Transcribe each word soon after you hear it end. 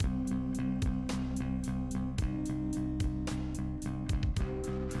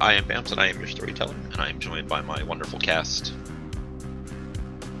I am Bams, and I am your storyteller, and I am joined by my wonderful cast.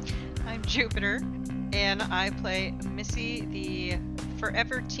 I'm Jupiter, and I play Missy, the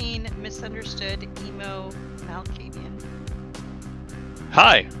forever teen misunderstood emo Malkavian.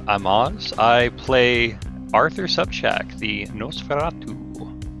 Hi, I'm Oz. I play Arthur Subchak, the Nosferatu.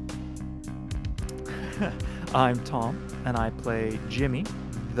 I'm Tom, and I play Jimmy,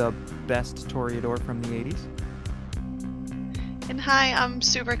 the best Toreador from the 80s. And hi, I'm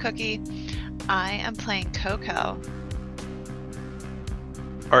Super Cookie. I am playing Coco.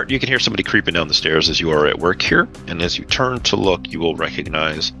 Art, you can hear somebody creeping down the stairs as you are at work here, and as you turn to look, you will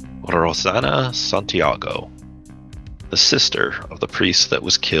recognize Rosana Santiago, the sister of the priest that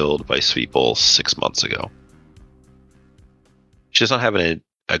was killed by Sweetbull 6 months ago. She does not have an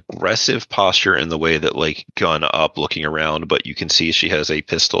aggressive posture in the way that, like, gun up, looking around, but you can see she has a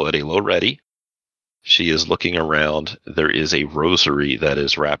pistol at a low ready. She is looking around. There is a rosary that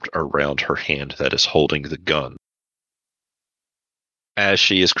is wrapped around her hand that is holding the gun. As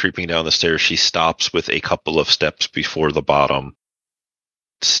she is creeping down the stairs, she stops with a couple of steps before the bottom,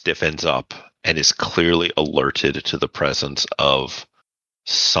 stiffens up, and is clearly alerted to the presence of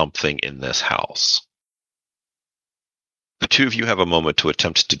something in this house. The two of you have a moment to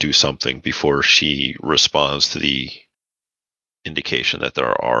attempt to do something before she responds to the indication that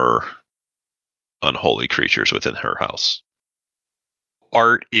there are unholy creatures within her house.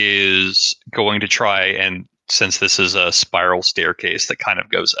 Art is going to try, and since this is a spiral staircase that kind of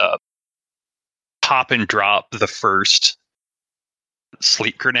goes up, pop and drop the first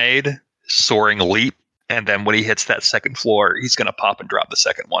sleep grenade, soaring leap, and then when he hits that second floor, he's going to pop and drop the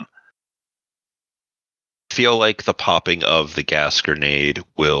second one. Feel like the popping of the gas grenade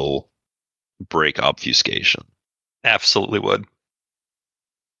will break obfuscation. Absolutely would.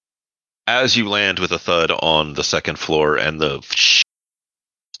 As you land with a thud on the second floor and the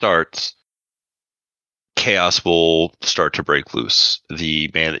starts, chaos will start to break loose.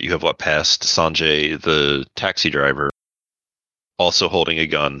 The man that you have let past, Sanjay, the taxi driver, also holding a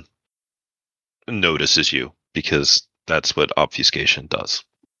gun, notices you, because that's what obfuscation does.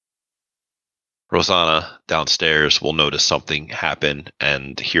 Rosanna downstairs will notice something happen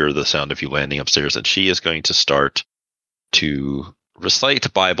and hear the sound of you landing upstairs, and she is going to start to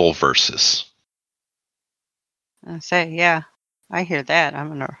recite Bible verses. I say, yeah, I hear that. I'm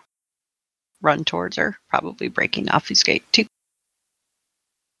gonna run towards her, probably breaking obfuscate too.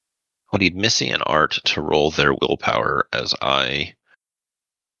 I'll need Missy and Art to roll their willpower as I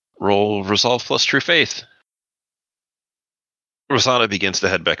roll Resolve plus True Faith. Rosanna begins to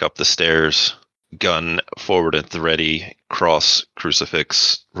head back up the stairs, gun forward at the ready, cross,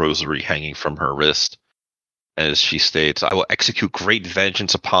 crucifix, rosary hanging from her wrist. As she states, I will execute great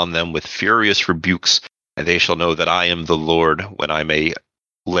vengeance upon them with furious rebukes, and they shall know that I am the Lord when I may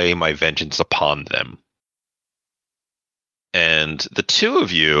lay my vengeance upon them. And the two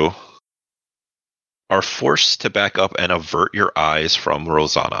of you are forced to back up and avert your eyes from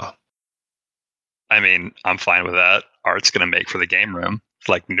Rosanna. I mean, I'm fine with that. Art's going to make for the game room. It's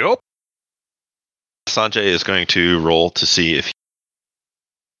like, nope. Sanjay is going to roll to see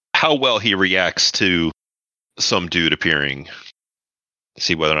how well he reacts to some dude appearing.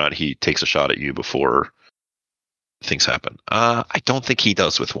 See whether or not he takes a shot at you before things happen. I don't think he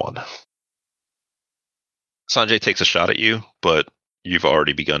does with one. Sanjay takes a shot at you, but you've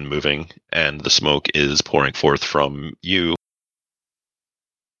already begun moving, and the smoke is pouring forth from you.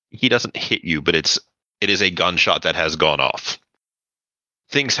 He doesn't hit you, but it is a gunshot that has gone off.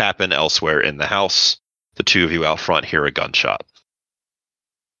 Things happen elsewhere in the house. The two of you out front hear a gunshot.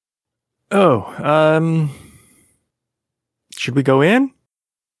 Should we go in?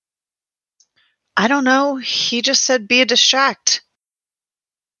 I don't know. He just said be a distract.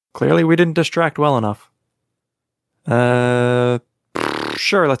 Clearly we didn't distract well enough.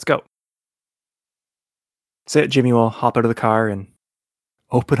 Sure, let's go. So Jimmy will hop out of the car and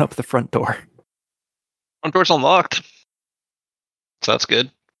open up the front door. Front door's unlocked. So that's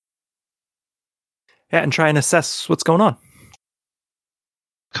good. Yeah, and try and assess what's going on.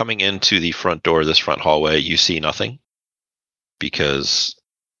 Coming into the front door, this front hallway, you see nothing because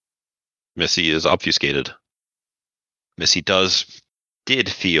Missy is obfuscated. Missy did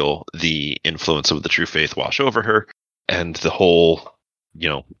feel the influence of the true faith wash over her, and the whole,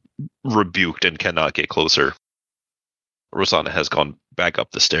 rebuked and cannot get closer. Rosanna has gone back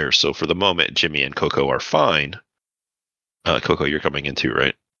up the stairs, so for the moment, Jimmy and Coco are fine. Coco, you're coming in too,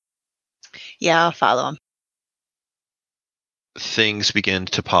 right? Yeah, I'll follow him. Things begin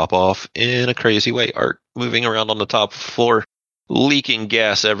to pop off in a crazy way. Art moving around on the top floor, leaking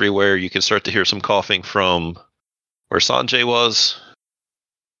gas everywhere. You can start to hear some coughing from where Sanjay was.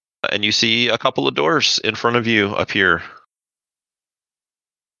 And you see a couple of doors in front of you up here.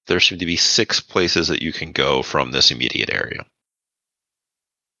 There seem to be 6 places that you can go from this immediate area.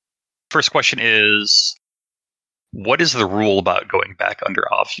 First question is, what is the rule about going back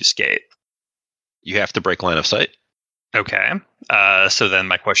under obfuscate? You have to break line of sight. Okay. So then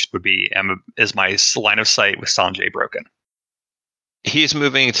my question would be, is my line of sight with Sanjay broken? He's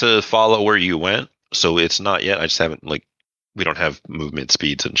moving to follow where you went, so it's not yet. I just haven't, we don't have movement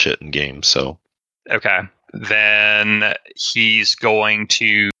speeds and shit in game, so. Okay. Then he's going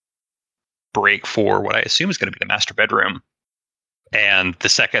to break for what I assume is going to be the master bedroom. And the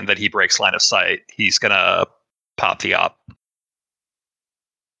second that he breaks line of sight, he's going to pop the op.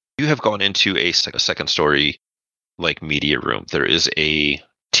 You have gone into a second story, media room. There is a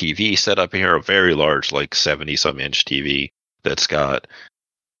TV set up here, a very large, 70-some inch TV that's got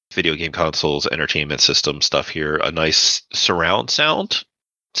video game consoles, entertainment system stuff here, a nice surround sound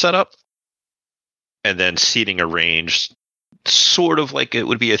setup, and then seating arranged sort of like it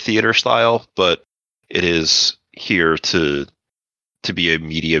would be a theater style, but it is here to be a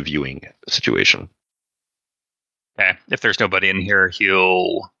media viewing situation. Okay. If there's nobody in here,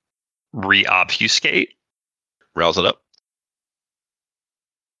 he'll re-obfuscate. Rouse it up.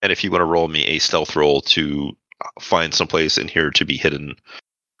 And if you want to roll me a stealth roll to find someplace in here to be hidden.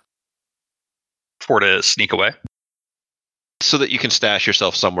 For to sneak away. So that you can stash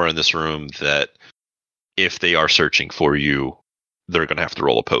yourself somewhere in this room that if they are searching for you, they're going to have to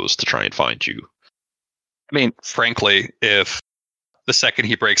roll oppose to try and find you. I mean, frankly, if the second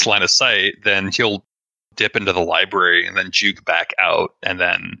he breaks line of sight, then he'll dip into the library and then juke back out and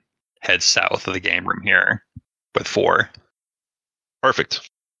then head south of the game room here with 4. Perfect.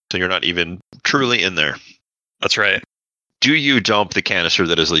 So you're not even truly in there. That's right. Do you dump the canister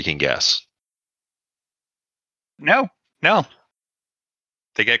that is leaking gas? No.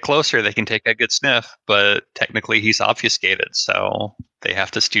 They get closer, they can take a good sniff, but technically he's obfuscated, so they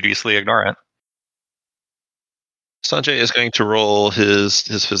have to studiously ignore it. Sanjay is going to roll his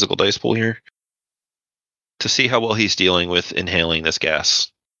physical dice pool here to see how well he's dealing with inhaling this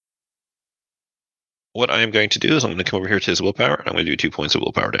gas. What I am going to do is I'm going to come over here to his willpower, and I'm going to do 2 points of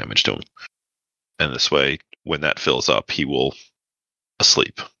willpower damage to him. And this way, when that fills up, he will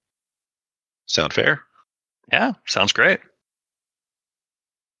asleep. Sound fair? Yeah, sounds great.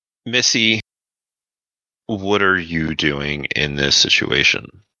 Missy, what are you doing in this situation?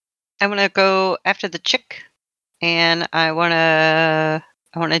 I'm gonna go after the chick, and I wanna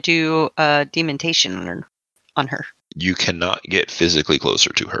do a dementation on her. You cannot get physically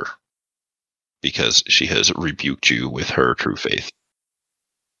closer to her because she has rebuked you with her true faith.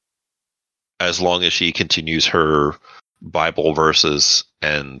 As long as she continues her Bible verses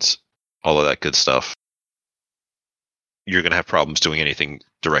and all of that good stuff, you're going to have problems doing anything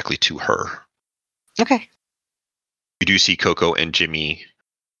directly to her. Okay. You do see Coco and Jimmy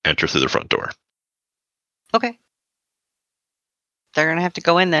enter through the front door. Okay. They're gonna have to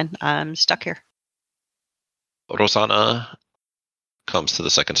go in then. I'm stuck here. Rosanna comes to the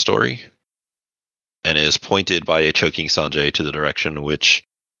second story and is pointed by a choking Sanjay to the direction which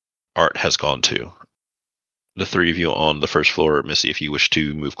Art has gone to. The 3 of you on the first floor, Missy, if you wish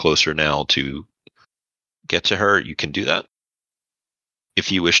to move closer now to get to her, you can do that. If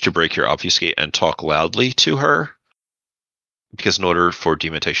you wish to break your obfuscate and talk loudly to her, because in order for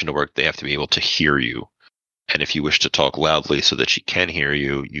dementation to work, they have to be able to hear you. And if you wish to talk loudly so that she can hear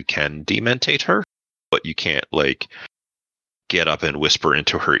you, you can dementate her, but you can't get up and whisper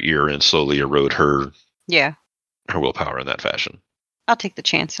into her ear and slowly erode her willpower in that fashion. I'll take the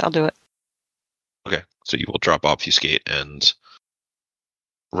chance. I'll do it. Okay, so you will drop obfuscate and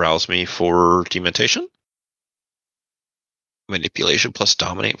rouse me for dementation. Manipulation plus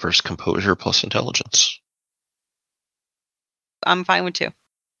dominate versus composure plus intelligence. I'm fine with 2.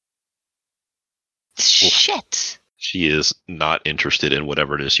 Shit. She is not interested in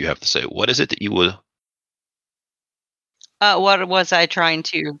whatever it is you have to say. What is it that you would... What was I trying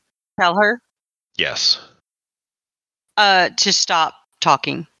to tell her? Yes. To stop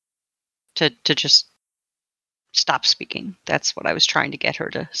talking. To just stop speaking. That's what I was trying to get her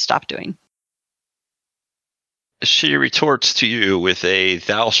to stop doing. She retorts to you with a,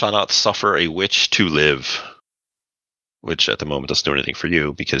 "Thou shalt not suffer a witch to live." Which at the moment doesn't do anything for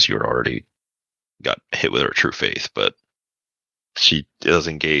you because you're already got hit with her true faith, but she does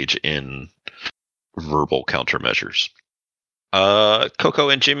engage in verbal countermeasures. Coco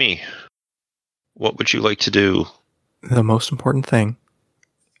and Jimmy, what would you like to do? The most important thing,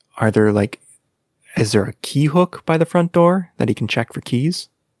 is there a key hook by the front door that he can check for keys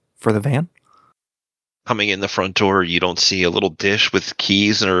for the van? coming in the front door, you don't see a little dish with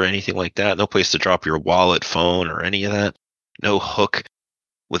keys or anything like that. No place to drop your wallet, phone, or any of that. No hook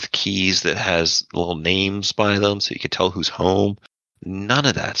with keys that has little names by them so you can tell who's home. None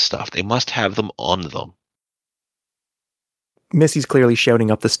of that stuff. They must have them on them. Missy's clearly shouting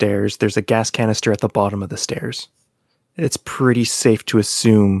up the stairs. There's a gas canister at the bottom of the stairs. It's pretty safe to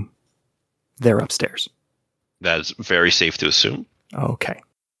assume they're upstairs. That is very safe to assume. Okay.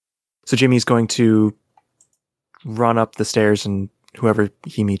 So Jimmy's going to run up the stairs, and whoever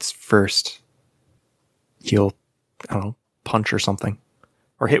he meets first, he'll, I don't know, punch or something.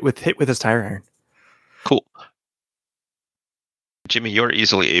 Or hit with his tire iron. Cool. Jimmy, you're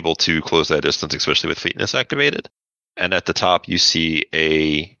easily able to close that distance, especially with Fleetness activated. And at the top, you see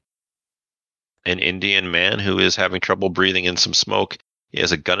an Indian man who is having trouble breathing in some smoke. He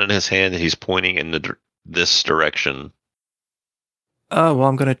has a gun in his hand, and he's pointing in this direction. Well,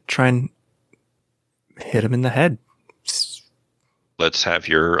 I'm going to try and hit him in the head. Let's have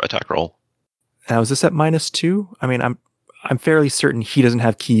your attack roll. Now, is this at -2? I mean, I'm fairly certain he doesn't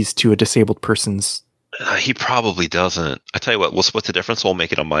have keys to a disabled person's. He probably doesn't. I tell you what, we'll split the difference. We'll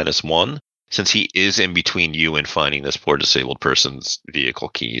make it a -1, since he is in between you and finding this poor disabled person's vehicle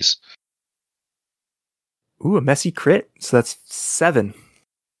keys. Ooh, a messy crit. So that's 7.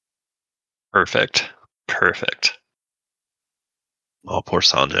 Perfect. Oh, poor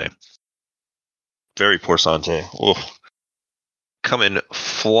Sanjay. Very poor Sanjay. Oof. Coming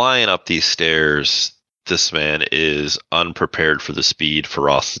flying up these stairs, this man is unprepared for the speed,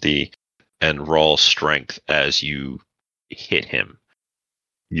 ferocity, and raw strength as you hit him.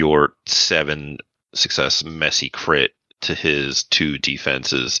 Your 7 success messy crit to his 2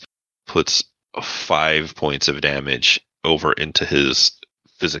 defenses puts 5 points of damage over into his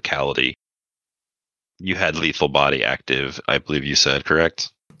physicality. You had lethal body active, I believe you said,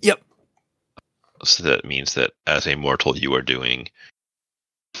 correct? Yep. So that means that as a mortal, you are doing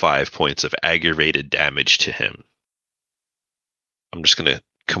 5 points of aggravated damage to him. I'm just going to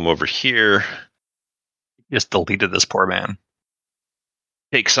come over here. Just deleted this poor man.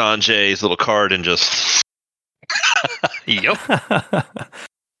 Take Sanjay's little card and just... Yep.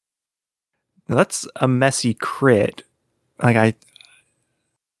 Now that's a messy crit.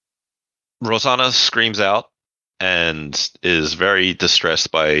 Rosanna screams out and is very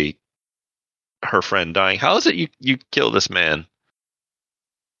distressed by her friend dying. How is it you kill this man?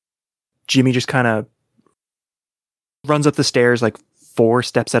 Jimmy just kind of runs up the stairs 4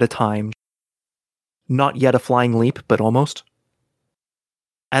 steps at a time. Not yet a flying leap, but almost.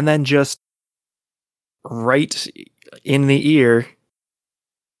 And then just right in the ear,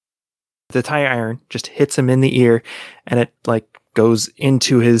 the tire iron just hits him in the ear, and it goes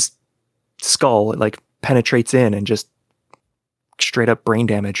into his skull. It penetrates in and just straight up brain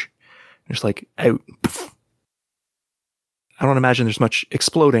damage. Just out. Poof. I don't imagine there's much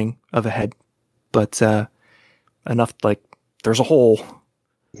exploding of a head, but enough there's a hole.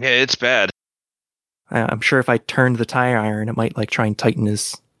 Yeah, it's bad. I'm sure if I turned the tire iron, it might try and tighten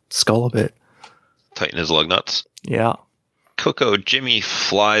his skull a bit. Tighten his lug nuts. Yeah. Coco, Jimmy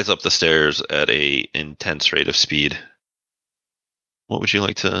flies up the stairs at a intense rate of speed. What would you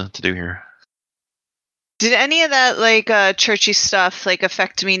like to do here? Did any of that churchy stuff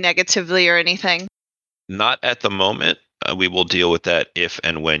affect me negatively or anything? Not at the moment. We will deal with that if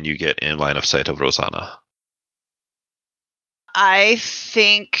and when you get in line of sight of Rosanna. I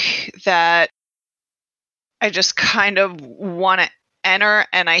think that I just kind of want to enter,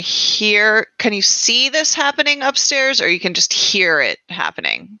 and I hear... Can you see this happening upstairs, or you can just hear it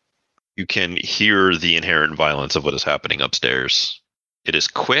happening? You can hear the inherent violence of what is happening upstairs. It is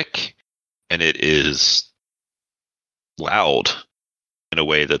quick, and it is loud in a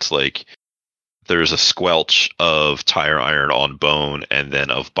way that's there's a squelch of tire iron on bone and then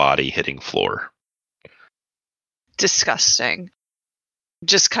of body hitting floor. Disgusting.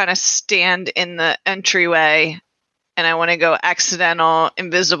 Just kind of stand in the entryway, and I want to go accidental,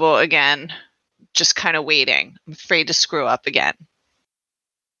 invisible again. Just kind of waiting. I'm afraid to screw up again.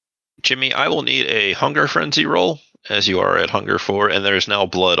 Jimmy, I will need a hunger frenzy roll, as you are at hunger 4, and there's now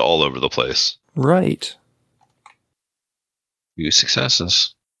blood all over the place. Right. 2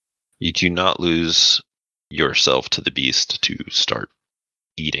 successes. You do not lose yourself to the beast to start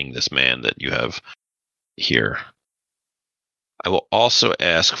eating this man that you have here. I will also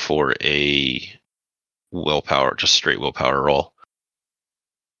ask for a willpower, just straight willpower roll.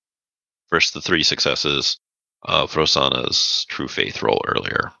 First, the 3 successes of Rosanna's true faith roll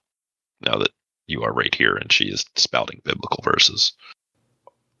earlier. Now that you are right here and she is spouting biblical verses.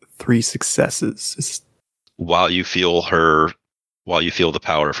 3 successes. While you feel the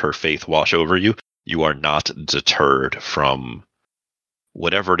power of her faith wash over you, you are not deterred from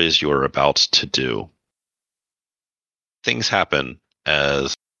whatever it is you're about to do. Things happen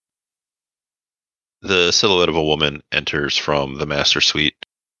as the silhouette of a woman enters from the master suite,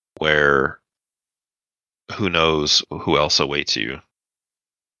 where who knows who else awaits you.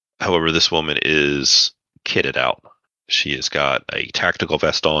 However, this woman is kitted out. She has got a tactical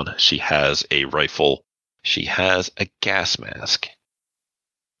vest on. She has a rifle. She has a gas mask.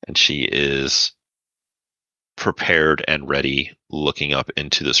 And she is prepared and ready, looking up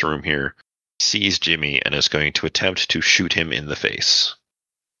into this room here. Sees Jimmy and is going to attempt to shoot him in the face.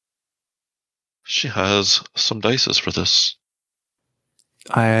 She has some dices for this.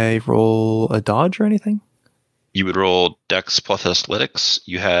 I roll a dodge or anything? You would roll Dex plus Athletics.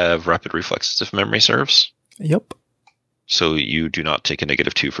 You have Rapid Reflexes if memory serves. Yep. So you do not take a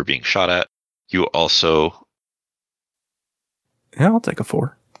 -2 for being shot at. You also... Yeah, I'll take a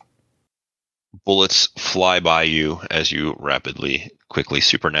 4. Bullets fly by you as you rapidly, quickly,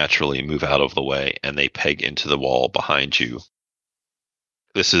 supernaturally move out of the way, and they peg into the wall behind you.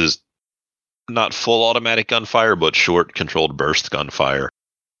 This is not full automatic gunfire, but short, controlled burst gunfire.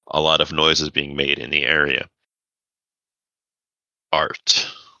 A lot of noise is being made in the area. Art.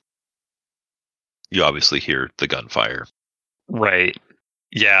 You obviously hear the gunfire. Right.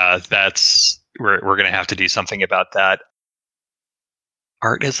 Yeah, we're going to have to do something about that.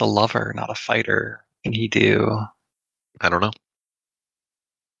 Art is a lover, not a fighter. What can he do? I don't know.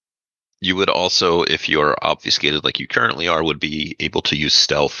 You would also, if you're obfuscated like you currently are, would be able to use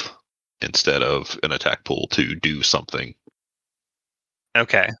stealth instead of an attack pool to do something.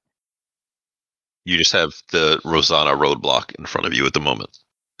 Okay. You just have the Rosanna roadblock in front of you at the moment.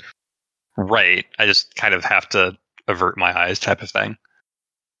 Right. I just kind of have to avert my eyes type of thing.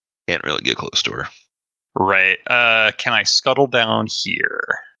 Can't really get close to her. Right. Can I scuttle down here?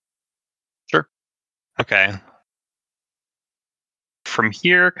 Sure. Okay. From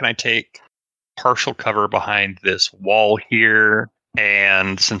here, can I take partial cover behind this wall here?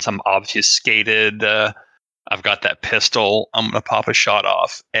 And since I'm obfuscated, I've got that pistol. I'm going to pop a shot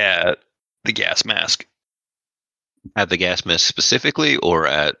off at the gas mask. At the gas mask specifically, or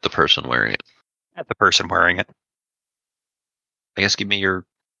at the person wearing it? At the person wearing it. I guess give me your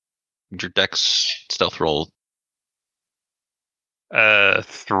Dex stealth roll.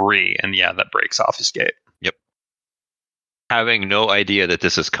 3, and yeah, that breaks obfuscate. Yep. Having no idea that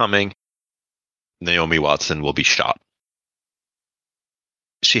this is coming, Naomi Watson will be shot.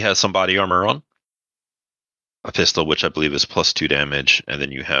 She has some body armor on. A pistol, which I believe is +2 damage, and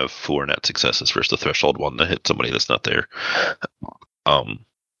then you have 4 net successes versus the threshold one to hit somebody that's not there.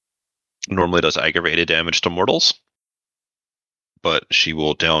 Normally does aggravated damage to mortals, but she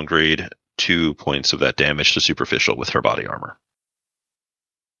will downgrade 2 points of that damage to superficial with her body armor.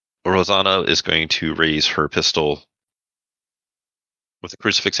 Rosanna is going to raise her pistol with a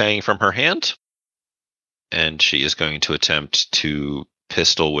crucifix hanging from her hand, and she is going to attempt to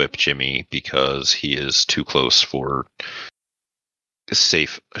pistol whip Jimmy because he is too close for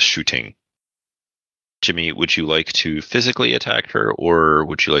safe shooting. Jimmy, would you like to physically attack her, or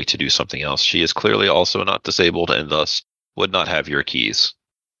would you like to do something else? She is clearly also not disabled and thus would not have your keys.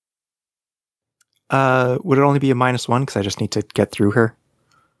 Would it only be a -1 because I just need to get through her?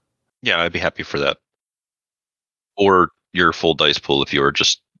 Yeah, I'd be happy for that. Or your full dice pool if you're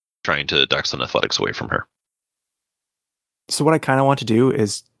just trying to Dex and Athletics away from her. So what I kind of want to do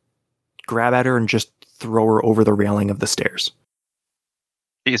is grab at her and just throw her over the railing of the stairs.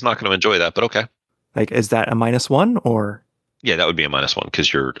 He's not going to enjoy that, but okay. Like, is that a -1 or? Yeah, that would be a -1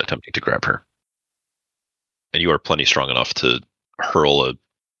 because you're attempting to grab her. And you are plenty strong enough to hurl a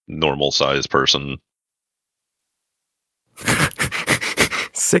normal-sized person.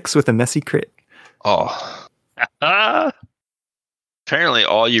 6 with a messy crit. Oh. Apparently,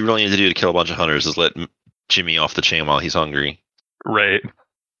 all you really need to do to kill a bunch of hunters is let Jimmy off the chain while he's hungry. Right.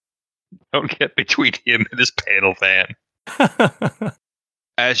 Don't get between him and his panel van.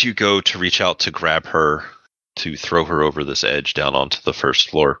 As you go to reach out to grab her, to throw her over this edge down onto the first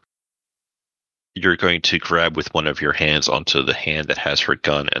floor, you're going to grab with one of your hands onto the hand that has her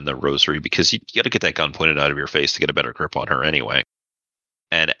gun and the rosary, because you got to get that gun pointed out of your face to get a better grip on her anyway.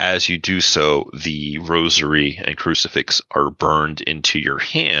 And as you do so, the rosary and crucifix are burned into your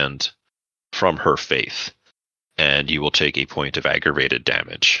hand from her faith, and you will take a point of aggravated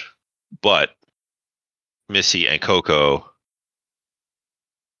damage. But Missy and Coco,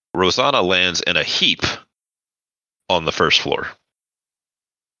 Rosanna lands in a heap on the first floor.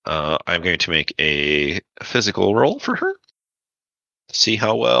 I'm going to make a physical roll for her. See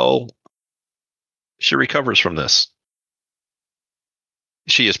how well she recovers from this.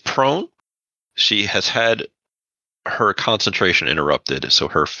 She is prone. She has had her concentration interrupted, so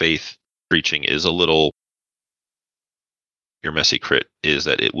her faith breaching is a little. Your messy crit is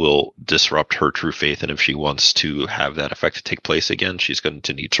that it will disrupt her true faith, and if she wants to have that effect take place again, she's going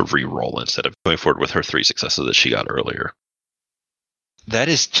to need to re-roll instead of going forward with her 3 successes that she got earlier. That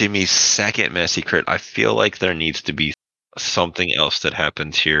is Jimmy's second messy crit. I feel like there needs to be something else that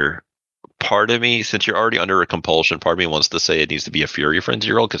happens here. Part of me, since you're already under a compulsion, part of me wants to say it needs to be a Fury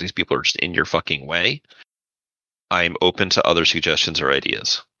Frenzy roll because these people are just in your fucking way. I'm open to other suggestions or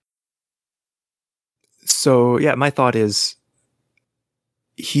ideas. So yeah, my thought is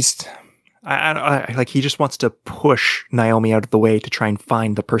he just wants to push Naomi out of the way to try and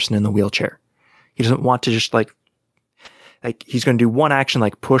find the person in the wheelchair. He doesn't want to just like he's going to do one action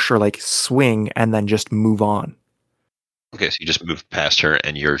like push or like swing and then just move on. Okay, so you just move past her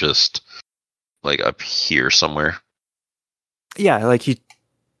and you're just like up here somewhere. Yeah, like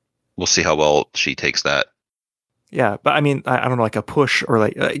We'll see how well she takes that. Yeah, but I mean, I don't know, like a push or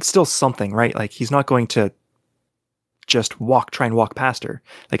like it's still something, right? Like he's not going to just try and walk past her,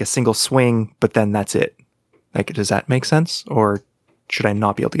 like a single swing, but then that's it. Like, does that make sense, or should I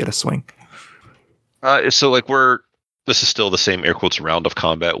not be able to get a swing? So like this is still the same air quotes round of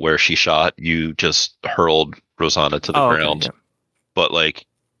combat where she shot, you just hurled Rosanna to the ground. Okay, yeah. But like,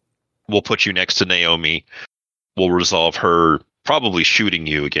 we'll put you next to Naomi. We'll resolve her probably shooting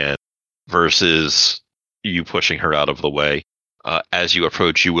you again versus you pushing her out of the way. As you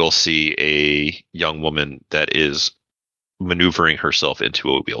approach, you will see a young woman that is maneuvering herself into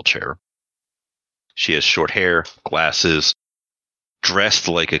a wheelchair. She has short hair, glasses, dressed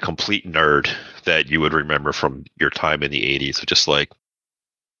like a complete nerd that you would remember from your time in the 80s. Just like,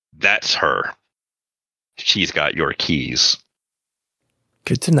 that's her. She's got your keys.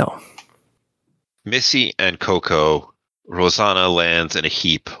 Good to know. Missy and Coco, Rosanna lands in a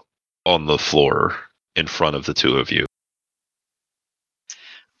heap on the floor in front of the two of you.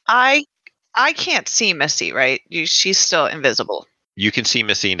 I can't see Missy, right? She's still invisible. You can see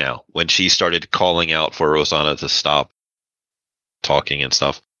Missy now. When she started calling out for Rosanna to stop talking and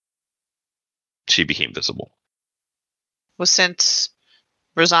stuff, she became visible. Well, since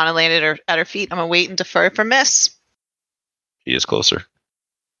Rosanna landed at her feet, I'm going to wait and defer for Miss. She is closer.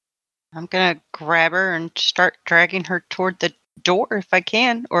 I'm going to grab her and start dragging her toward the door if I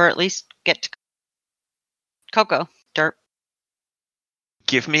can, or at least get to Coco. Dirt.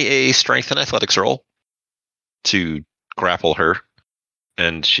 Give me a strength and athletics roll to grapple her,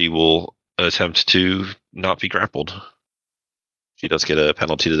 and she will attempt to not be grappled. She does get a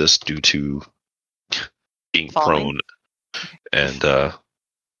penalty to this due to being Falling. prone and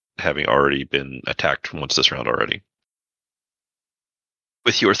having already been attacked once this round already.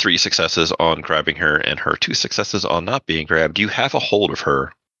 With your 3 successes on grabbing her and her 2 successes on not being grabbed, you have a hold of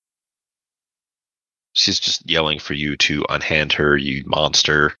her. She's just yelling for you to unhand her, you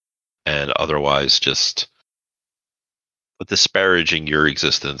monster, and otherwise just disparaging your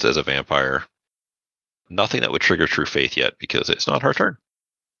existence as a vampire. Nothing that would trigger true faith yet, because it's not her turn.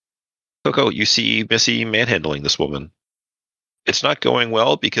 Coco, you see Missy manhandling this woman. It's not going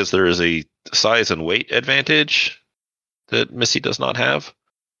well because there is a size and weight advantage that Missy does not have,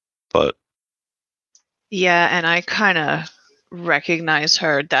 but Yeah, and I kind of recognize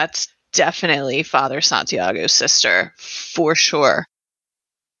her. That's definitely Father Santiago's sister, for sure.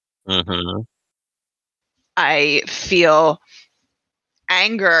 I feel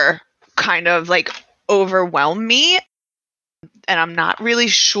anger kind of like overwhelm me, and I'm not really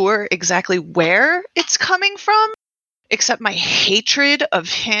sure exactly where it's coming from, except my hatred of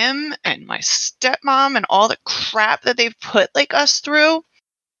him and my stepmom and all the crap that they've put like us through.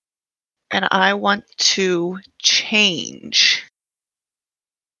 And I want to change.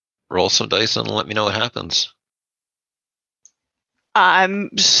 roll some dice and let me know what happens.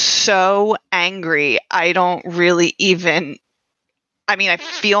 I'm so angry. I don't really even. I mean, I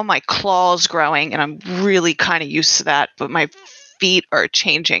feel my claws growing, and I'm really kind of used to that, but my feet are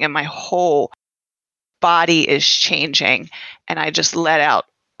changing, and my whole body is changing. And I just let out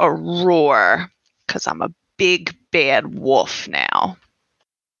a roar because I'm a big, bad wolf now.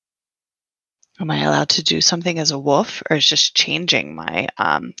 Am I allowed to do something as a wolf, or is just changing my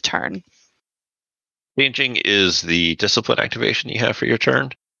turn? Changing is the discipline activation you have for your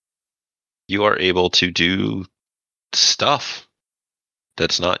turn. You are able to do stuff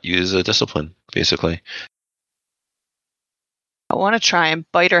that's not used as a discipline, basically. I want to try and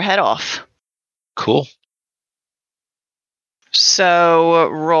bite her head off. Cool. So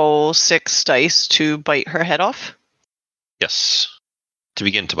roll 6 dice to bite her head off. Yes. To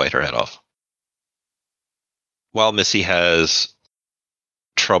begin to bite her head off. While Missy has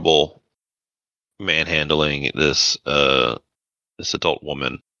trouble manhandling this adult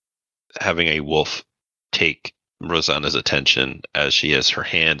woman, having a wolf take Rosanna's attention as she has her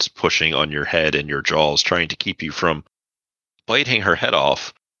hands pushing on your head and your jaws, trying to keep you from biting her head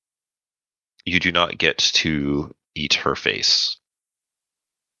off. You do not get to eat her face.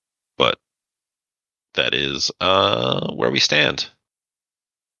 But that is where we stand.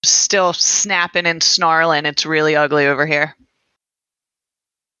 Still snapping and snarling. It's really ugly over here.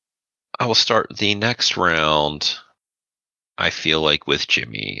 I will start the next round. I feel like with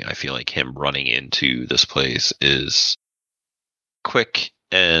Jimmy, I feel like him running into this place is quick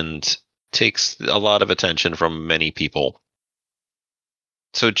and takes a lot of attention from many people.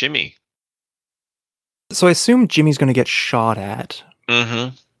 So Jimmy. So I assume Jimmy's going to get shot at.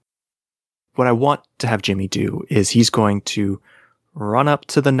 Mm-hmm. What I want to have Jimmy do is he's going to run up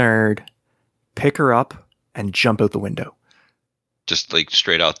to the nerd, pick her up, and jump out the window. Just like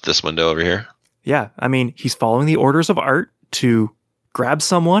straight out this window over here? Yeah, I mean, he's following the orders of Art to grab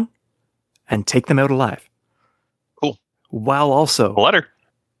someone and take them out alive. Cool. While also Letter.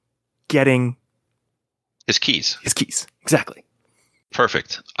 getting his keys. His keys, exactly.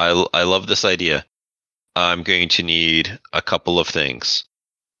 Perfect. I love this idea. I'm going to need a couple of things.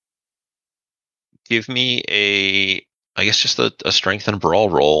 Give me just a strength and brawl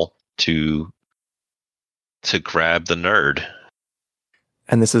roll to grab the nerd.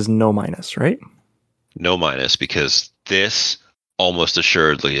 And this is no minus, right? No minus, because this almost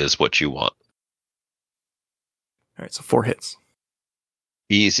assuredly is what you want. All right, so 4 hits.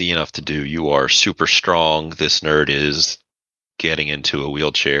 Easy enough to do. You are super strong. This nerd is getting into a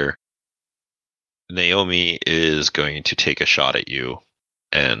wheelchair. Naomi is going to take a shot at you,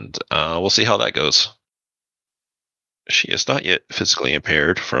 and we'll see how that goes. She is not yet physically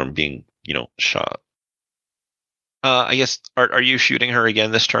impaired from being, shot. I guess, are you shooting her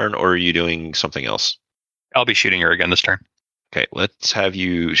again this turn, or are you doing something else? I'll be shooting her again this turn. Okay, let's have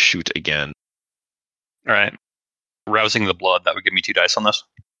you shoot again. All right. Rousing the blood, that would give me 2 dice on this.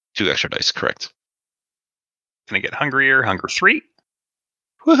 2 extra dice, correct. Can I get hungrier? Hunger 3.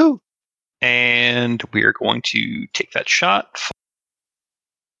 Woohoo! And we are going to take that shot.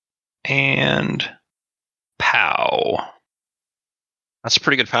 And pow. That's a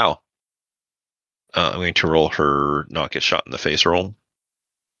pretty good pow. I'm going to roll her not get shot in the face roll.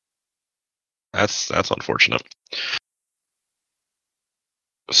 That's unfortunate.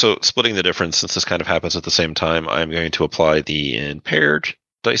 So splitting the difference, since this kind of happens at the same time, I'm going to apply the impaired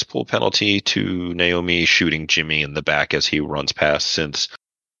dice pool penalty to Naomi shooting Jimmy in the back as he runs past, since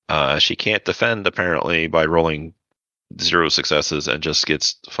she can't defend apparently by rolling 0 successes and just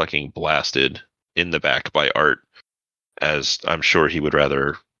gets fucking blasted in the back by Art, as I'm sure he would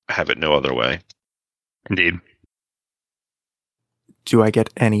rather have it no other way. Indeed. Do I get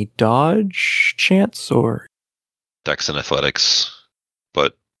any dodge chance or? Dex and athletics,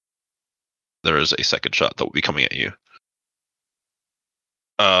 but there is a second shot that will be coming at you.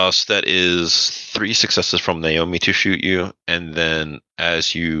 So that is 3 successes from Naomi to shoot you, and then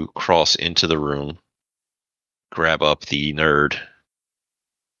as you cross into the room, grab up the nerd.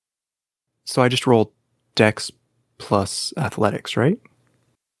 So I just rolled Dex plus athletics, right?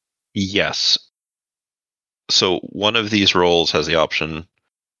 Yes. So one of these rolls has the option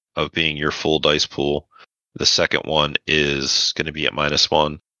of being your full dice pool. The second one is going to be at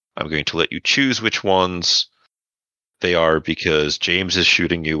 -1. I'm going to let you choose which ones they are, because James is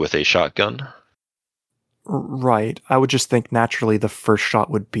shooting you with a shotgun. Right. I would just think naturally the first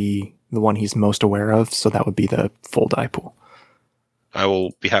shot would be the one he's most aware of, so that would be the full die pool. I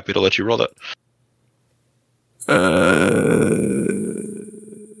will be happy to let you roll that.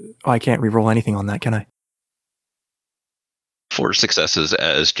 I can't re-roll anything on that, can I? 4 successes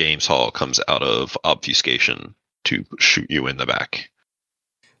as James Hall comes out of obfuscation to shoot you in the back.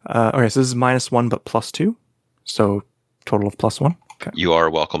 Okay, so this is -1 but +2, so total of +1. Okay. You are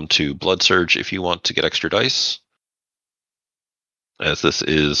welcome to Blood Surge if you want to get extra dice, as this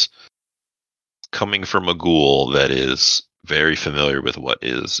is coming from a ghoul that is very familiar with what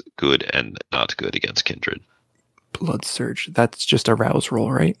is good and not good against Kindred. Blood Surge. That's just a rouse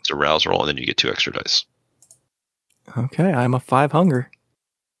roll, right? It's a rouse roll, and then you get 2 extra dice. Okay, I'm a 5 hunger.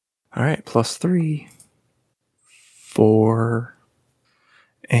 All right, +3. 4.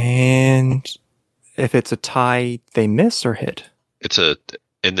 And if it's a tie, they miss or hit?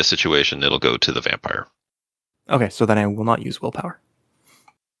 In this situation, it'll go to the vampire. Okay, so then I will not use willpower.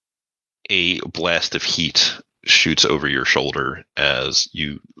 A blast of heat shoots over your shoulder as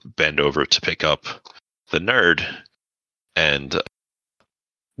you bend over to pick up the nerd, and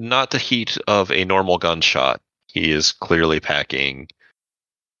not the heat of a normal gunshot. He is clearly packing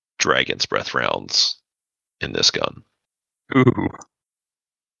dragon's breath rounds in this gun. Ooh.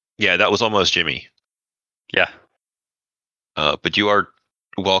 Yeah, that was almost Jimmy. Yeah. But you are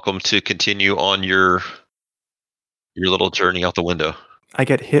welcome to continue on your little journey out the window. I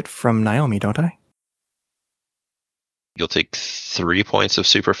get hit from Naomi, don't I? You'll take 3 points of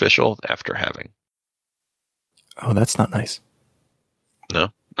superficial after having. Oh, that's not nice. No,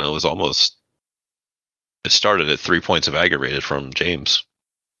 it was almost. It started at 3 points of aggravated from James.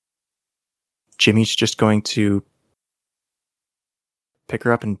 Jimmy's just going to pick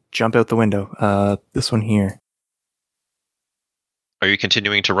her up and jump out the window. This one here. Are you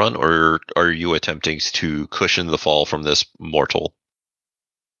continuing to run, or are you attempting to cushion the fall from this mortal?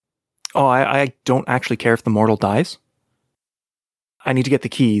 Oh, I don't actually care if the mortal dies. I need to get the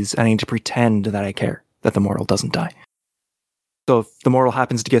keys, and I need to pretend that I care that the mortal doesn't die. So if the mortal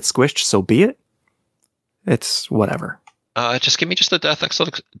happens to get squished, so be it. It's whatever. Just give me just a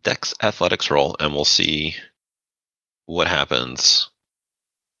dex athletics roll, and we'll see what happens.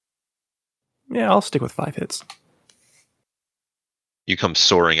 Yeah, I'll stick with 5 hits. You come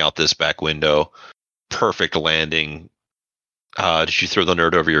soaring out this back window. Perfect landing. Did you throw the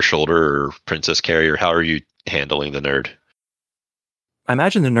nerd over your shoulder, or Princess Carrier? How are you handling the nerd? I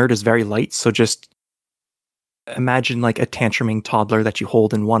imagine the nerd is very light, so just imagine like a tantruming toddler that you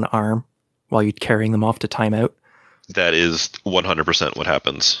hold in one arm while you're carrying them off to timeout. That is 100% what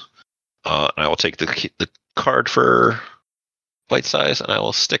happens. And I will take the card for bite size, and I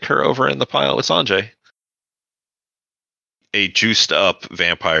will stick her over in the pile with Sanjay. A juiced up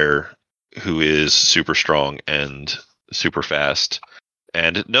vampire who is super strong and super fast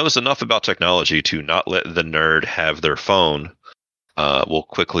and knows enough about technology to not let the nerd have their phone will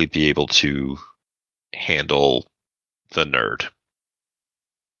quickly be able to handle the nerd.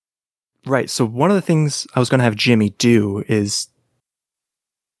 Right, so one of the things I was going to have Jimmy do is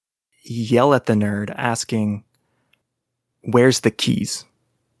yell at the nerd asking, where's the keys?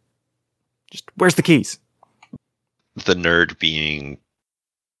 Just, where's the keys? The nerd being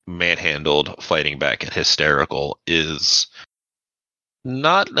manhandled, fighting back and hysterical, is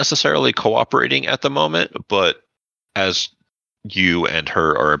not necessarily cooperating at the moment, but as you and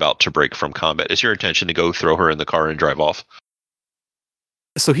her are about to break from combat, is your intention to go throw her in the car and drive off?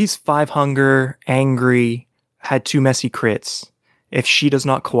 So he's 5 hunger, angry, had 2 messy crits. If she does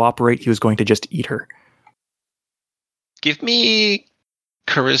not cooperate, he was going to just eat her. Give me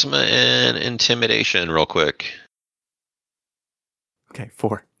charisma and intimidation real quick. Okay,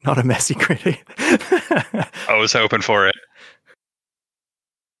 4. Not a messy crit. I was hoping for it.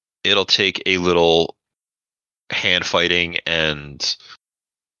 It'll take a little hand fighting and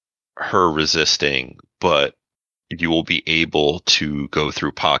her resisting, but you will be able to go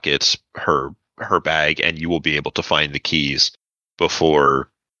through pockets, her bag, and you will be able to find the keys before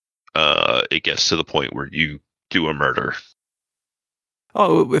it gets to the point where you do a murder.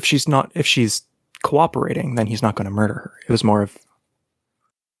 Oh, if she's cooperating, then he's not going to murder her. It was more of...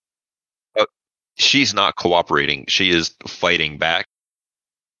 She's not cooperating. She is fighting back.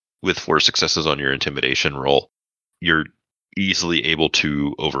 With 4 successes on your intimidation roll, you're easily able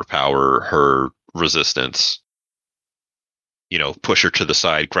to overpower her resistance. You know, push her to the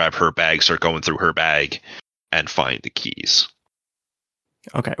side, grab her bag, start going through her bag, and find the keys.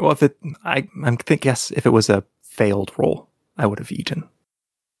 Okay, well, guess if it was a failed roll, I would have eaten.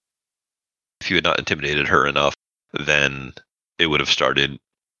 If you had not intimidated her enough, then it would have started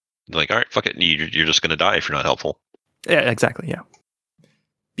like, all right, fuck it, you're just going to die if you're not helpful. Yeah, exactly, yeah.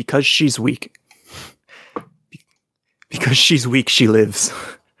 Because she's weak. Because she's weak, she lives.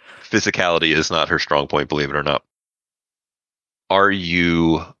 Physicality is not her strong point, believe it or not. Are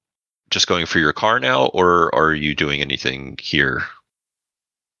you just going for your car now, or are you doing anything here?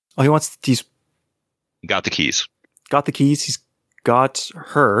 Oh, he wants these... Got the keys. Got the keys. He's got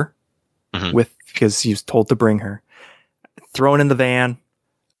her because he was told to bring her. Thrown in the van.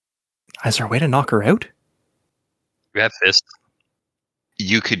 Is there a way to knock her out? You have fists.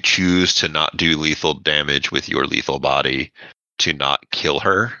 You could choose to not do lethal damage with your lethal body to not kill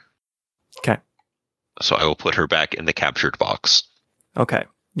her. Okay. So I will put her back in the captured box. Okay.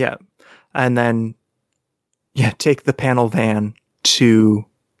 Yeah. And then, take the panel van to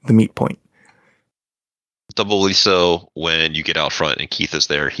the meet point. Doubly so when you get out front and Keith is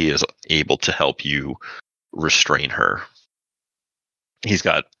there, he is able to help you restrain her. He's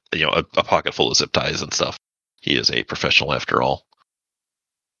got, a pocket full of zip ties and stuff. He is a professional after all.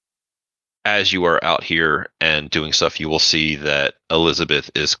 As you are out here and doing stuff, you will see that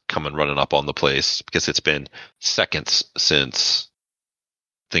Elizabeth is coming running up on the place because it's been seconds since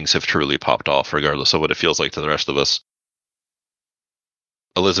things have truly popped off, regardless of what it feels like to the rest of us.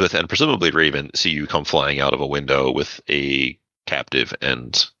 Elizabeth and presumably Raven see you come flying out of a window with a captive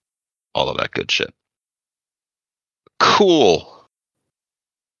and all of that good shit. Cool.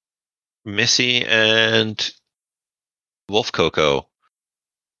 Missy and Wolf Coco,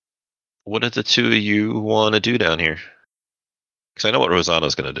 what did the two of you want to do down here? Because I know what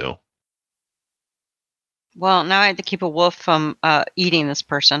Rosanna's going to do. Well, now I have to keep a wolf from eating this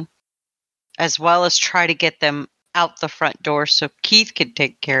person, as well as try to get them out the front door so Keith could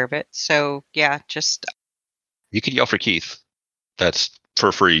take care of it. So, yeah, just... You could yell for Keith. That's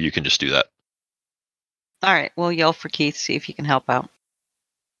for free. You can just do that. All right, we'll yell for Keith, see if he can help out.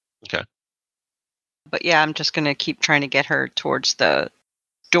 Okay. But yeah, I'm just going to keep trying to get her towards the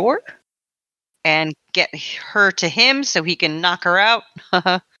door and get her to him so he can knock her out.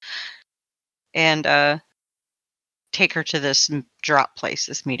 And take her to this drop place,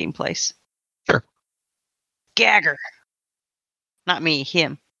 this meeting place. Sure. Gag her. Not me,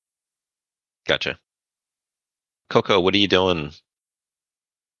 him. Gotcha. Coco, what are you doing?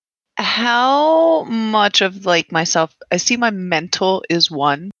 How much of like myself? I see my mental is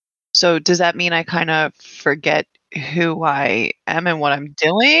 1. So does that mean I kind of forget who I am and what I'm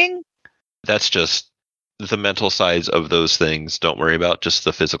doing? That's just the mental sides of those things. Don't worry about just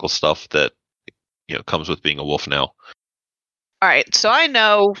the physical stuff that comes with being a wolf now. All right, so I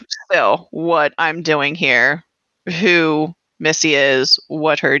know still what I'm doing here, who Missy is,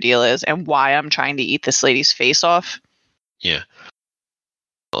 what her deal is, and why I'm trying to eat this lady's face off. Yeah.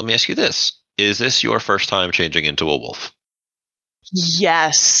 Let me ask you this. Is this your first time changing into a wolf?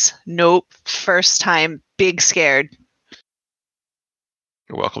 Yes. Nope. First time. Big scared.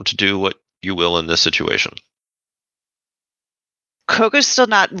 You're welcome to do what you will in this situation. Coco's still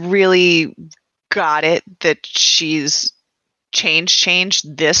not really got it that she's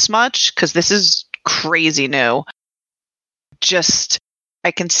changed this much, because this is crazy new. Just,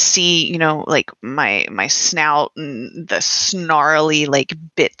 I can see, like my snout and the snarly like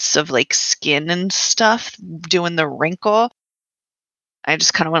bits of like skin and stuff doing the wrinkle. I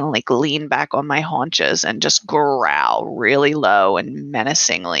just kind of want to like lean back on my haunches and just growl really low and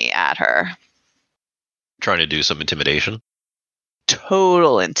menacingly at her. Trying to do some intimidation?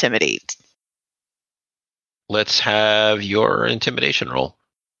 Total intimidate. Let's have your intimidation roll.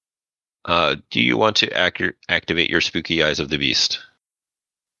 Do you want to activate your spooky eyes of the beast?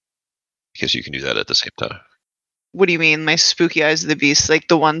 Because you can do that at the same time. What do you mean, my spooky eyes of the beast? Like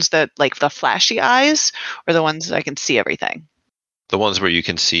the ones that, like the flashy eyes, or the ones that I can see everything? The ones where you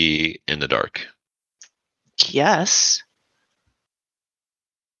can see in the dark. Yes.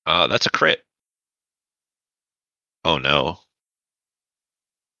 That's a crit. Oh no.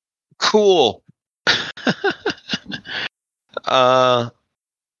 Cool.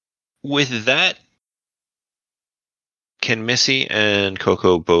 With that, can Missy and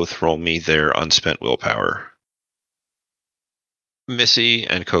Coco both roll me their unspent willpower? Missy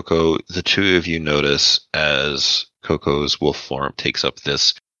and Coco, the two of you notice as Coco's wolf form takes up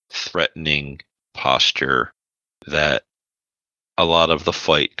this threatening posture that a lot of the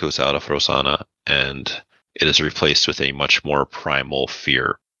fight goes out of Rosanna, and it is replaced with a much more primal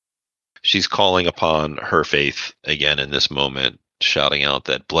fear. She's calling upon her faith again in this moment, shouting out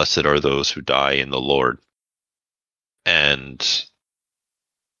that blessed are those who die in the Lord. And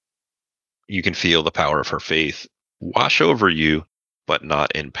you can feel the power of her faith wash over you, but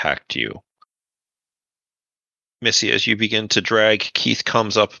not impact you. Missy, as you begin to drag, Keith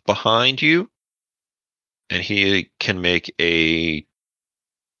comes up behind you, and he can make a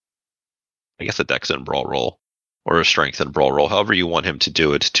dex and brawl roll, or a strength and brawl roll, however you want him to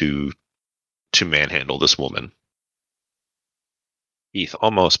do it to manhandle this woman. Keith,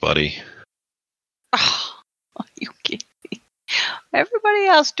 almost, buddy. Oh, you kidding me? Everybody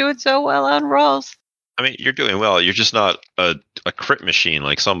else doing so well on rolls. I mean, you're doing well. You're just not a crit machine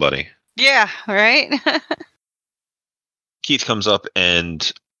like somebody. Yeah, right? Keith comes up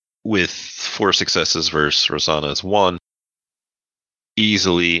and, with 4 successes versus Rosanna's 1,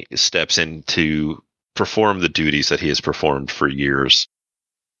 easily steps in to perform the duties that he has performed for years,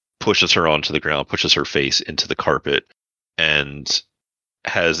 pushes her onto the ground, pushes her face into the carpet, and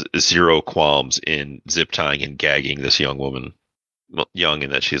has zero qualms in zip tying and gagging this young woman. Well, young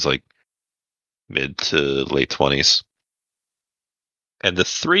in that she's like mid to late 20s. And the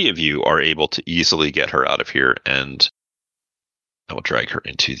three of you are able to easily get her out of here, and I will drag her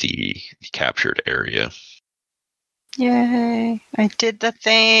into the captured area. Yay. I did the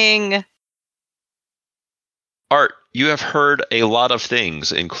thing. Art, you have heard a lot of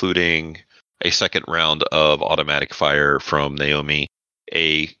things, including a second round of automatic fire from Naomi,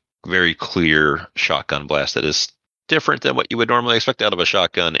 a very clear shotgun blast that is different than what you would normally expect out of a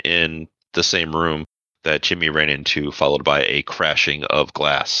shotgun in the same room that Jimmy ran into, followed by a crashing of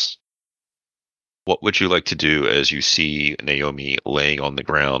glass. What would you like to do as you see Naomi laying on the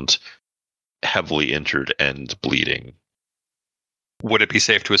ground, heavily injured and bleeding? Would it be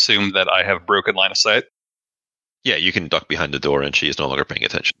safe to assume that I have broken line of sight? Yeah, you can duck behind the door and she is no longer paying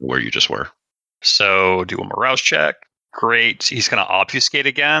attention to where you just were. So do a morale check. Great. He's going to obfuscate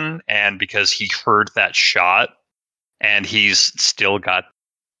again. And because he heard that shot and he's still got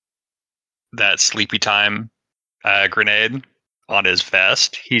that sleepy time grenade on his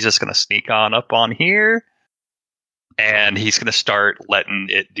vest, he's just going to sneak on up on here. And he's going to start letting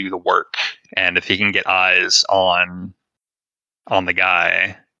it do the work. And if he can get eyes on the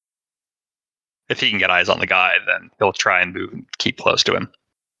guy, then he'll try and move and keep close to him.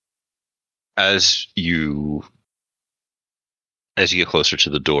 As you get closer to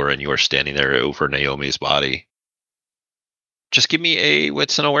the door and you are standing there over Naomi's body, just give me a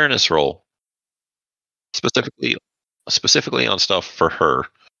wits and awareness roll. Specifically on stuff for her.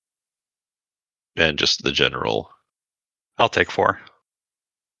 And just the general. I'll take 4.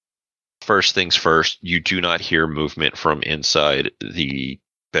 First things first, you do not hear movement from inside the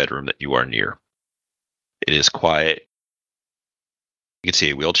bedroom that you are near. It is quiet. You can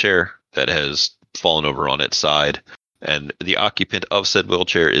see a wheelchair that has fallen over on its side, and the occupant of said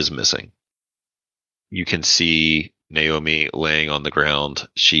wheelchair is missing. You can see Naomi laying on the ground.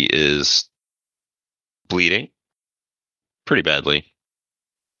 She is bleeding pretty badly.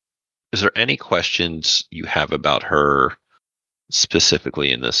 Is there any questions you have about her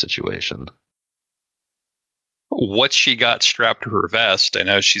specifically in this situation? What she got strapped to her vest? I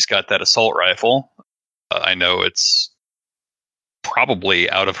know she's got that assault rifle. I know it's probably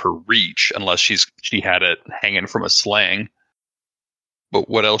out of her reach unless she had it hanging from a sling. But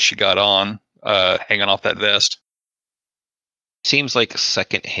what else she got on hanging off that vest? Seems like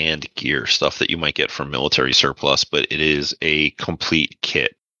second-hand gear, stuff that you might get from military surplus, but it is a complete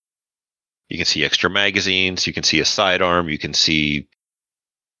kit. You can see extra magazines, you can see a sidearm, you can see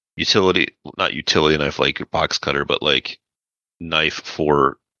not utility knife like box cutter, but like knife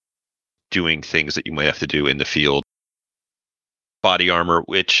for doing things that you might have to do in the field. Body armor,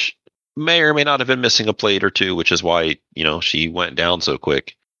 which may or may not have been missing a plate or two, which is why, she went down so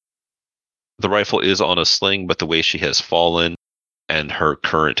quick. The rifle is on a sling, but the way she has fallen and her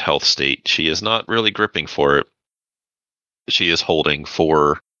current health state, she is not really gripping for it. She is holding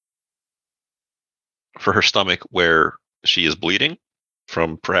for her stomach where she is bleeding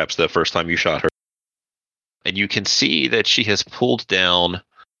from perhaps the first time you shot her. And you can see that she has pulled down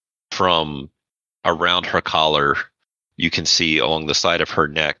from around her collar. You can see along the side of her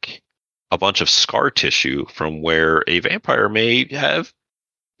neck a bunch of scar tissue from where a vampire may have,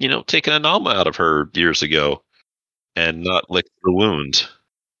 taken a nom out of her years ago and not licked the wound.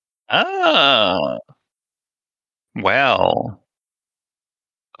 Ah. Well.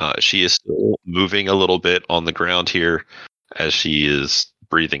 She is still moving a little bit on the ground here as she is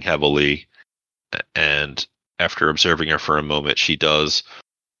breathing heavily. And after observing her for a moment, she does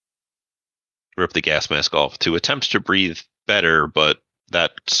rip the gas mask off to attempt to breathe better, but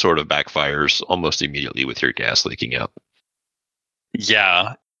that sort of backfires almost immediately with your gas leaking out.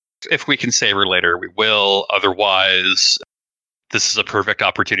 Yeah. If we can save her later, we will. Otherwise, this is a perfect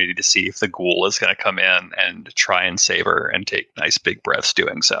opportunity to see if the ghoul is going to come in and try and save her and take nice big breaths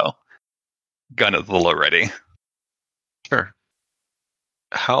doing so. Gun at the low ready. Sure.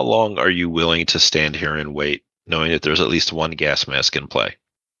 How long are you willing to stand here and wait, knowing that there's at least one gas mask in play?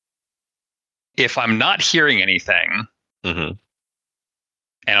 If I'm not hearing anything, Mm-hmm.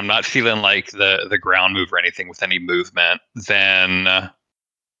 and I'm not feeling like the ground move or anything with any movement, then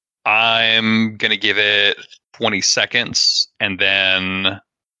I'm going to give it 20 seconds, and then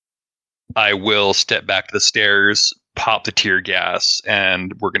I will step back to the stairs, pop the tear gas,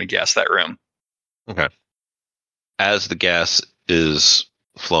 and we're going to gas that room. Okay. As the gas is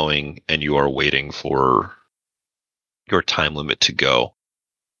flowing and you are waiting for your time limit to go,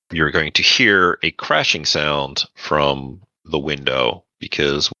 you're going to hear a crashing sound from the window,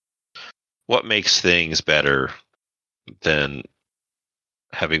 because what makes things better than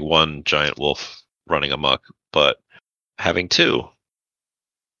having one giant wolf running amok, but having two?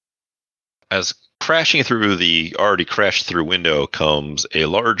 As crashing through the already crashed through window comes a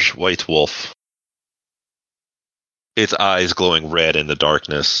large white wolf, its eyes glowing red in the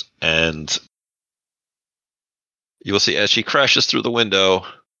darkness, and you will see as she crashes through the window,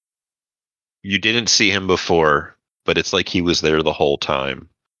 you didn't see him before, but it's like he was there the whole time,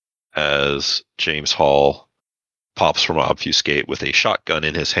 as James Hall pops from obfuscate with a shotgun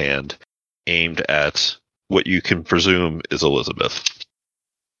in his hand, aimed at what you can presume is Elizabeth.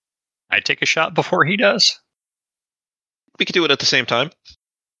 I take a shot before he does. We could do it at the same time.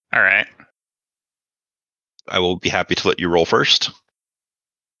 All right. I will be happy to let you roll first.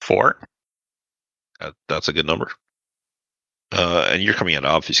 4. That's a good number. And you're coming out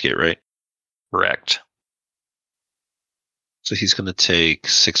of obfuscate, right? Correct. So he's going to take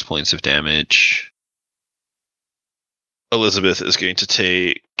 6 points of damage. Elizabeth is going to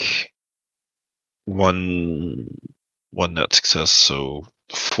take one net success, so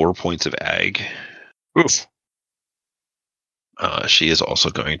 4 points of ag. Oof. She is also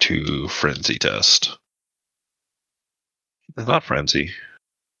going to frenzy test. It's not frenzy,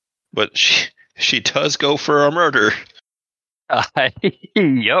 but she does go for a murder.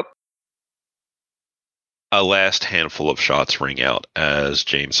 Yep. A last handful of shots ring out as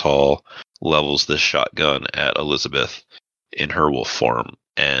James Hall levels this shotgun at Elizabeth in her wolf form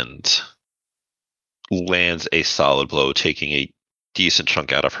and lands a solid blow, taking a decent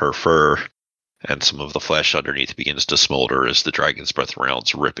chunk out of her fur, and some of the flesh underneath begins to smolder as the dragon's breath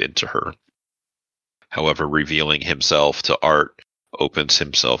rounds rip into her. However, revealing himself to Art opens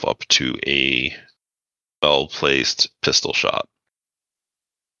himself up to a well-placed pistol shot.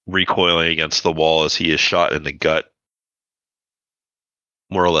 Recoiling against the wall as he is shot in the gut,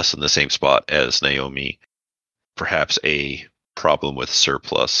 more or less in the same spot as Naomi, perhaps a problem with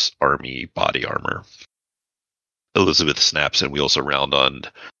surplus army body armor. Elizabeth snaps and wheels around and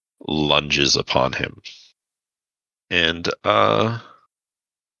lunges upon him. And,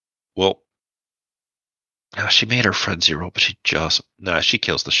 she made her frenzy roll, but she kills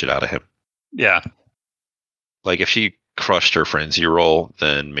the shit out of him. Yeah. Like, if she crushed her frenzy roll,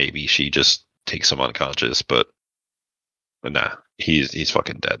 then maybe she just takes him unconscious, but nah, he's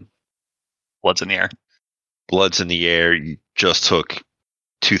fucking dead. Blood's in the air. Blood's in the air. You just took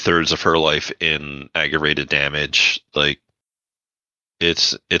 2/3 of her life in aggravated damage. Like,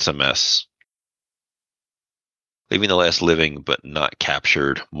 it's a mess. Leaving the last living but not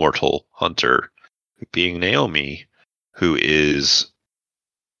captured mortal hunter being Naomi, who is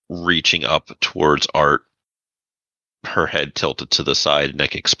reaching up towards Art, her head tilted to the side,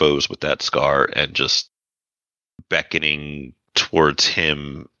 neck exposed with that scar, and just beckoning towards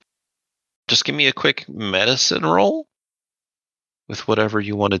him. Just give me a quick medicine roll with whatever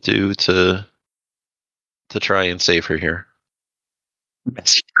you want to do to try and save her here.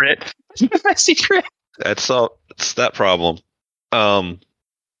 Messy crit. Messy crit. It's that problem.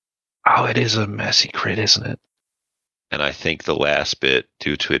 It is a messy crit, isn't it? And I think the last bit,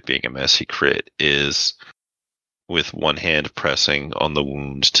 due to it being a messy crit, is with one hand pressing on the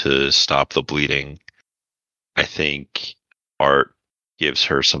wound to stop the bleeding. I think Art gives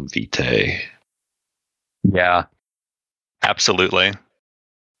her some vitae. Yeah, absolutely.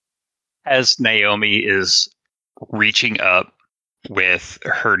 As Naomi is reaching up with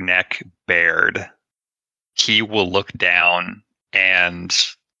her neck bared, he will look down and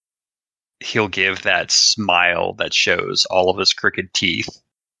he'll give that smile that shows all of his crooked teeth.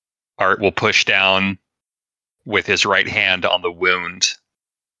 Art will push down with his right hand on the wound,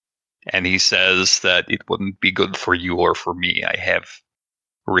 and he says that it wouldn't be good for you or for me. I have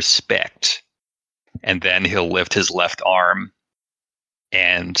respect. And then he'll lift his left arm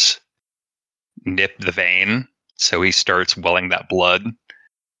and nip the vein, so he starts welling that blood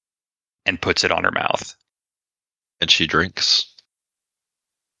and puts it on her mouth. And she drinks.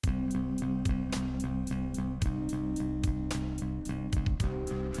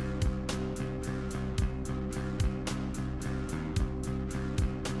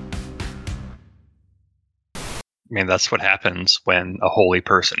 I mean, that's what happens when a holy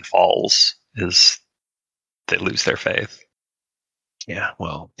person falls, is they lose their faith. Yeah,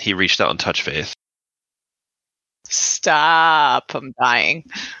 well, he reached out and touched Faith. Stop. I'm dying.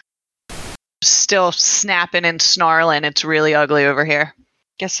 Still snapping and snarling. It's really ugly over here.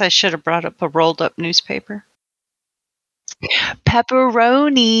 Guess I should have brought up a rolled up newspaper.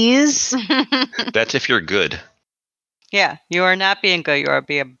 Pepperonis. That's if you're good. Yeah, you are not being good. You are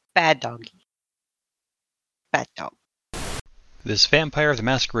being a bad doggy. Bad dog. This Vampire the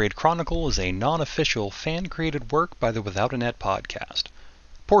Masquerade Chronicle is a non-official, fan-created work by the Without a Net podcast.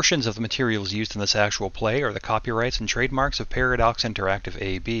 Portions of the materials used in this actual play are the copyrights and trademarks of Paradox Interactive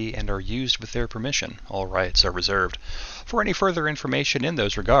AB and are used with their permission. All rights are reserved. For any further information in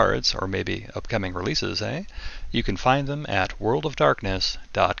those regards, or maybe upcoming releases, you can find them at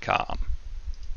worldofdarkness.com.